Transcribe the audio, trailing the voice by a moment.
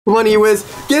Come on, E-Wiz.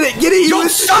 Get it, Don't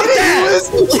E-Wiz. stop that!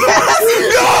 Yes!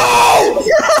 No!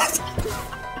 Yes!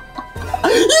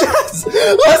 Yes!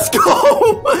 Let's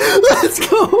go! Let's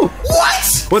go!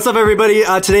 What? What's up, everybody?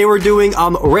 Today we're doing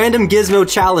random Gizmo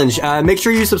challenge. Make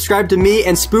sure you subscribe to me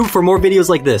and Spoob for more videos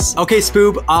like this. Okay,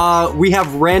 Spoob, we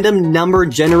have random number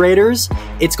generators.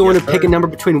 It's going to pick a number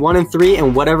between 1 and 3,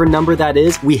 and whatever number that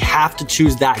is, we have to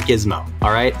choose that Gizmo.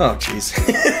 All right? Oh, jeez.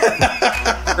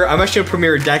 I'm actually gonna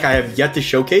premiere a deck I have yet to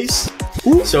showcase.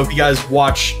 Ooh. So if you guys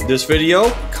watch this video,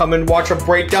 come and watch a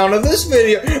breakdown of this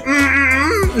video.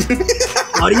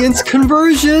 Audience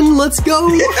conversion, let's go.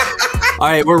 All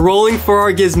right, we're rolling for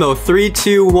our Gizmo. 3,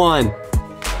 2, 1.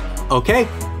 Okay.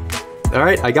 All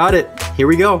right, I got it. Here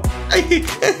we go.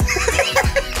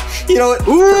 You know what?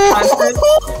 Ooh.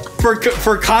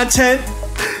 For content,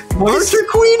 Archer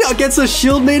Queen against a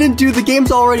Shield Maiden? Dude, the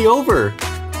game's already over.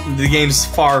 The game's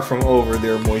far from over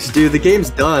there, Moist. Dude, the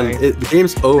game's done. The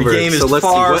game's over. The game is let's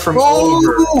far see from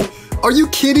over. Are you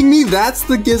kidding me? That's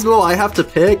the Gizmo I have to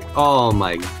pick? Oh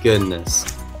my goodness.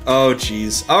 Oh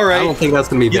jeez. All right. I don't think that's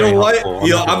gonna be very helpful.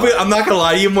 You know what? I'm not gonna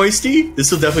lie to you, Moisty. This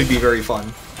will definitely be very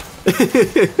fun.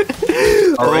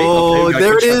 All right. Oh, okay,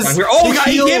 there it is. Oh, we got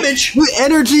 8 damage. The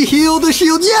energy heal the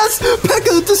shield. Yes,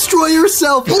 Pekka, destroy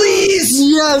yourself, please.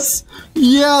 Yes.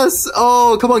 Yes!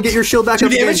 Oh, come on, get your shield back. 2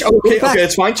 damage? Oh, okay,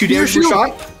 it's fine. 2 damage per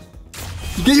shot.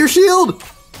 Get your shield!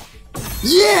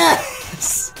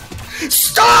 Yes!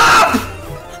 Stop!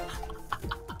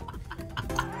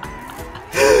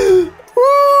 Woo!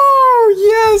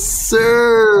 Yes,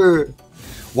 sir!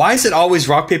 Why is it always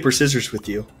rock, paper, scissors with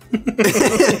you?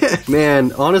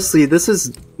 Man, honestly, this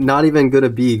is not even gonna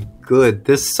be good.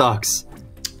 This sucks.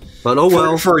 But oh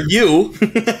well. For you.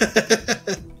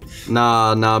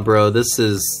 Nah, bro. This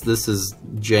is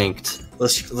janked.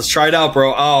 Let's try it out,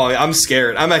 bro. Oh, I'm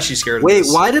scared. I'm actually scared. Wait, of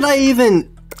this. why'd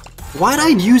I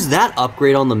use that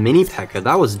upgrade on the mini Pekka?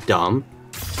 That was dumb.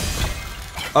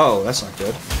 Oh, that's not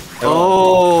good.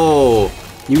 Oh,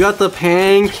 you got the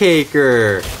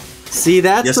pancaker. See,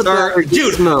 that's the better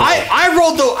dude.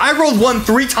 I rolled one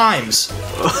 3 times.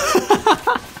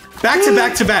 back to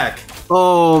back to back.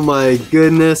 Oh my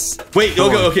goodness. Wait,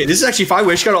 okay. This is actually 5.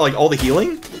 We actually got like all the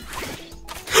healing.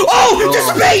 Oh,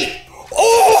 dissipate!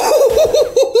 Oh!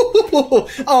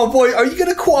 Oh boy, are you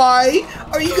gonna cry?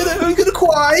 Are you gonna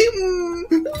cry?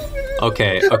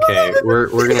 Okay.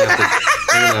 We're gonna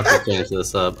have to change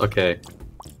this up. Okay.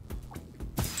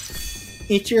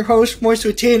 It's your host,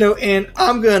 moistpotato, and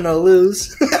I'm gonna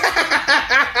lose. And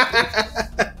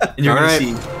you're gonna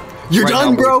see. You're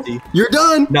done, bro. You're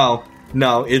done. No,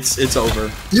 it's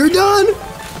over. You're done.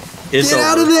 Get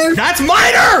out of there. That's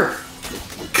minor.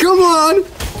 Come on!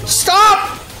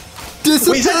 Stop!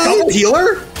 Dissipate! Wait, is that double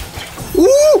healer? Woo!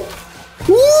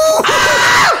 Woo!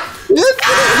 Ah!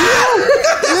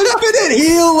 Infinite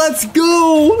heal! Let's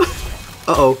go!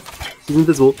 Uh-oh. He's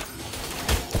invisible.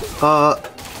 Oh!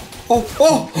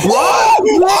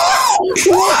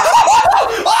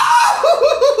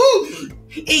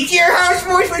 Eat your house,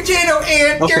 moistpotato,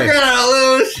 and you're gonna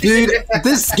lose. Dude,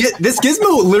 this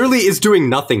Gizmo literally is doing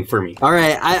nothing for me. All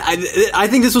right, I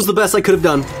think this was the best I could have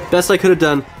done. Best I could have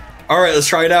done. All right, let's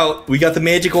try it out. We got the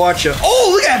magic watcha.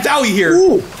 Oh, look at Dowie here.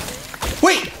 Ooh.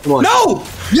 Wait, no!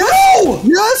 Yes! No!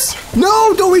 Yes!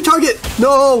 No! Don't retarget!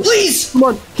 No! Please! Come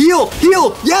on! Heal!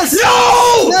 Yes!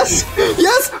 No! Yes!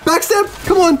 Yes! Backstab!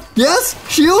 Come on! Yes!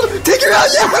 Shield! Take her out!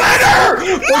 Yes!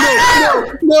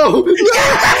 No!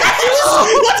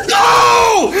 Let's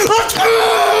go! Let's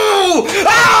go!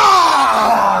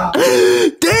 Ah! Dang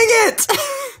it!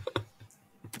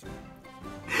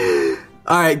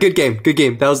 All right, good game.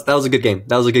 That was a good game.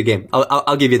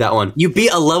 I'll give you that one. You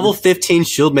beat a level 15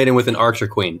 Shield Maiden with an Archer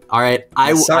Queen. All right,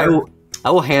 I will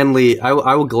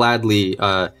gladly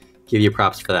give you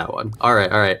props for that one. All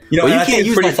right. You know, you can't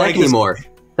use that deck anymore.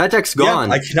 That deck's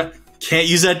gone. Yeah, I can't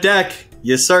use that deck.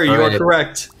 Yes, sir. You are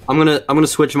correct. I'm gonna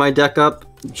switch my deck up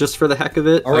just for the heck of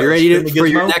it. All right, are you ready for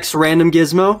your next random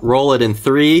Gizmo? Roll it in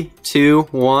 3, 2,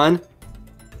 1.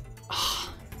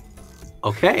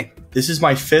 Okay. This is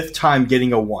my 5th time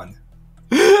getting a 1.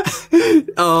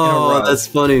 Oh, that's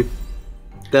funny.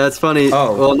 That's funny.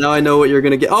 Oh. Well, now I know what you're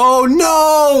gonna get. Oh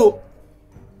no!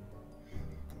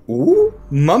 Ooh,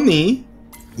 mummy.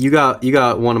 You got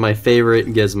one of my favorite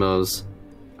Gizmos.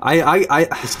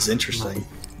 This is interesting.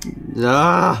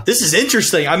 This is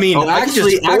interesting. I mean,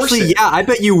 actually, yeah. I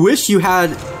bet you wish you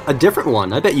had a different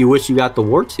one. I bet you wish you got the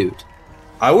Wartoot.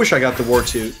 I wish I got the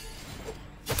Wartoot.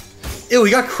 Ew, we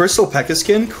got Crystal Pekka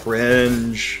skin?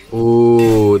 Cringe.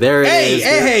 Ooh, there it is.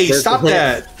 Hey, stop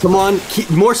that. Come on,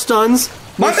 more stuns.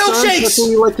 My milkshakes! That's what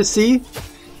we like to see.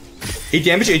 8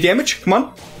 damage, 8 damage. Come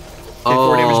on. Okay,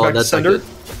 4 damage back to that's not sender. good.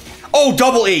 Oh,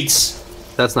 double 8s.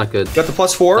 That's not good. Got the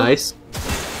 +4. Nice.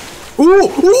 Ooh!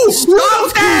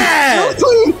 Stop that! That was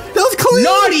clean! That was clean!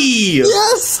 Naughty!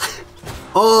 Yes!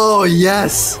 Oh,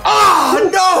 yes! Ah,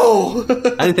 no!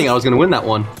 I didn't think I was gonna win that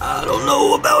one. I don't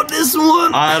know about this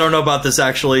one. I don't know about this,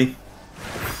 actually.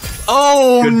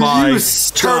 Oh, Goodbye. you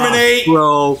suck, Terminate.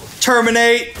 bro.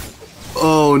 Terminate.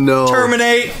 Oh, no.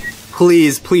 Terminate.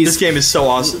 Please, please. This game is so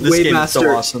awesome. This game is so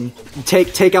awesome.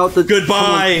 Take out the...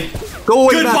 Goodbye. Go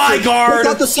away, Goodbye, Master. guard.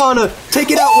 Take out the sauna.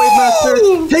 Take it out, Wave Master.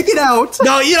 Take it out.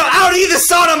 No, I don't need the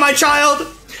sauna, my child.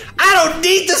 I don't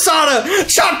need the sauna.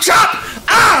 Chop, chop.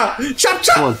 Ah, chop,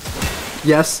 chop. Come on.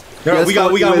 Yes. No, yes, we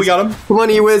got him. Come on,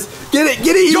 Ewiz. Get it,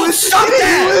 Ewiz. Don't stop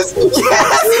that. Yes.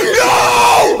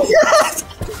 No. Yes.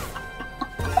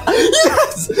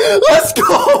 Yes. Let's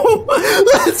go.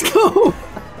 Let's go.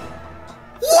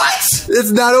 What? It's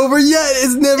not over yet.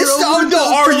 It's never over.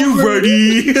 No, are you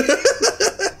ready?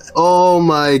 Oh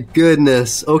my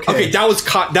goodness. Okay. Okay, that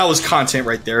was content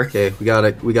right there. Okay, we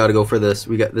gotta go for this.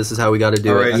 This is how we gotta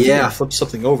do it. I think I flipped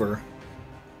something over.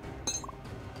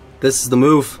 This is the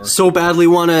move. So badly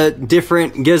want a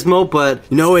different Gizmo, but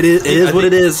you know it is what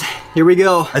it is. Here we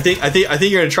go. I think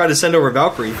you're gonna try to send over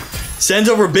Valkyrie. Sends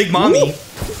over Big Mommy. Ooh.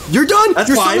 You're done. That's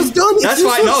Your fine. son is done. That's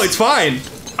fine. No, it's fine.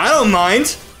 I don't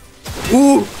mind.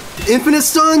 Ooh, infinite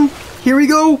stun. Here we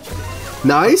go.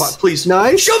 Nice. Please.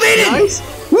 Nice. Show Maiden. Nice.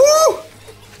 Woo!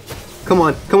 Come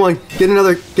on. Get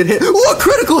hit. Oh, a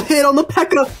critical hit on the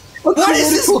P.E.K.K.A. What is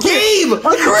this game? A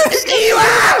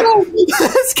critical.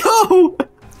 Let's go.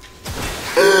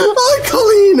 A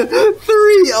clean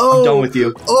 3-0. I'm done with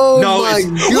you. Oh no, my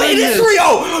goodness. Wait, it's 3-0. No,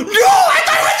 I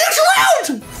thought it was this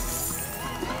round.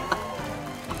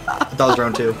 I thought it was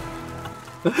round 2.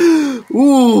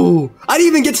 Ooh, I didn't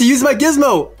even get to use my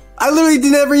Gizmo. I literally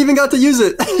never even got to use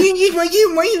it. my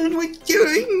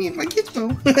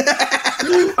Gizmo.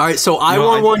 All right, so I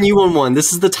won 1, you won 1.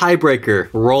 This is the tiebreaker.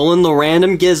 Rolling the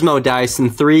random Gizmo dice in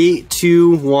 3,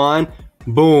 2, 1,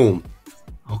 boom.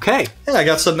 Okay. Yeah, I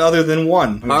got something other than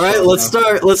 1. All right, let's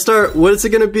start. What's it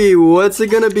gonna be?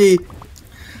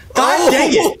 God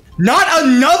dang it! Not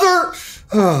another.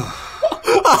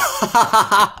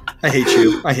 I hate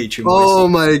you. Moisty. Oh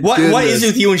my god. What is it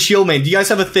with you and Shieldmane? Do you guys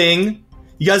have a thing?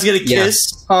 You guys get a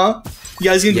kiss? Huh? You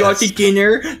guys gonna go out to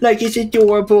dinner? Like it's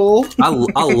adorable. I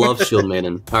love Shield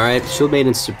Maiden. All right, Shield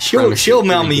Maiden supremacy. Shield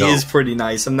Mommy is pretty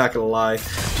nice. I'm not gonna lie.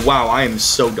 Wow, I am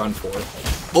so done for.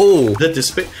 Oh, that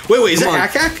wait, is it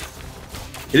hack?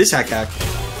 It is hack.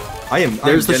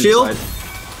 There's the shield.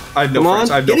 I have no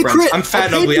friends. I'm fat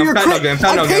and ugly. I'm fat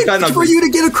and ugly. For you to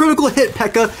get a critical hit,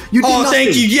 P.E.K.K.A. You did nothing.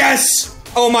 Thank you. Yes.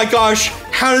 Oh my gosh.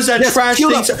 How does that trash thing?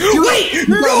 Wait,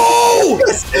 no!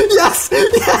 Yes.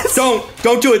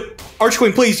 Don't do it. Arch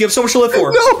Queen, please. You have so much to live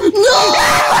for. No.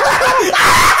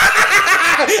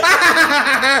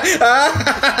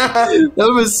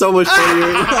 That was so much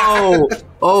funnier.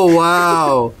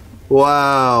 Oh,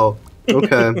 wow.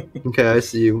 Okay, I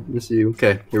see you.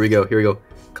 Okay, here we go.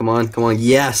 Come on.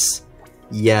 Yes.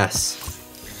 Wait,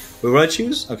 what did I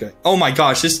choose? Okay. Oh my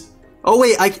gosh, this. Oh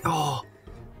wait,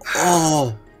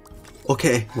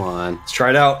 okay. Come on. Let's try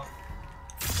it out.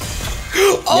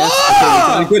 Yes.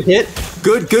 Okay, good hit.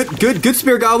 Good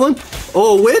Spear Goblin.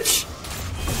 Oh, Witch.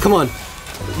 Come on.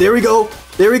 There we go.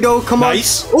 Come on.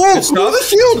 Nice. Oh, the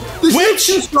shield. The shield's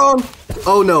too strong.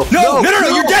 Oh no. No.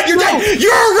 You're dead. You're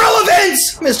irrelevant.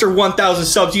 Mr. 1000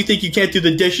 subs, you think you can't do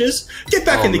the dishes? Get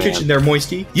back in the kitchen there,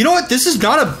 Moisty. You know what? This is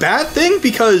not a bad thing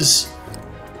because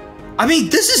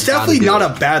this is definitely not a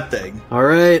bad thing. All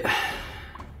right.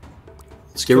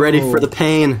 Let's get ready for the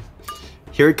pain.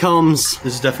 Here it comes.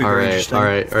 This is definitely interesting. All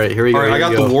right. Here we go. All right, I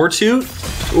got the war suit.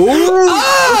 Ooh.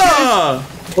 Ah!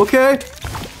 Okay.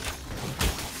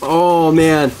 Oh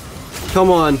man. Come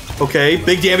on. Okay,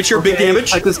 big damage here, big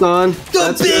damage. Like this on.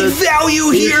 The big value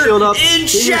here in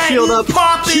chat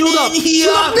popping in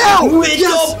here with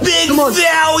the big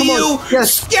value.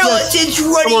 Skeletons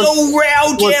running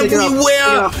around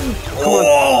everywhere.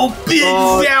 Oh, big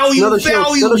value.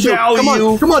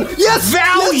 Come on. Yes.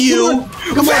 Value.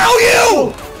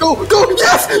 Go.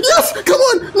 Yes. Come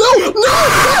on. No.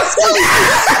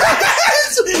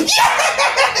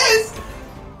 Yes.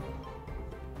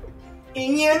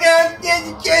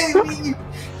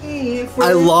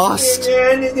 I lost.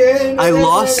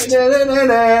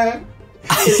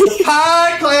 It's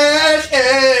High Clash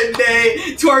and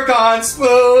they twerk on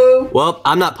Spoob. Well,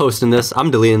 I'm not posting this.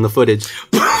 I'm deleting the footage.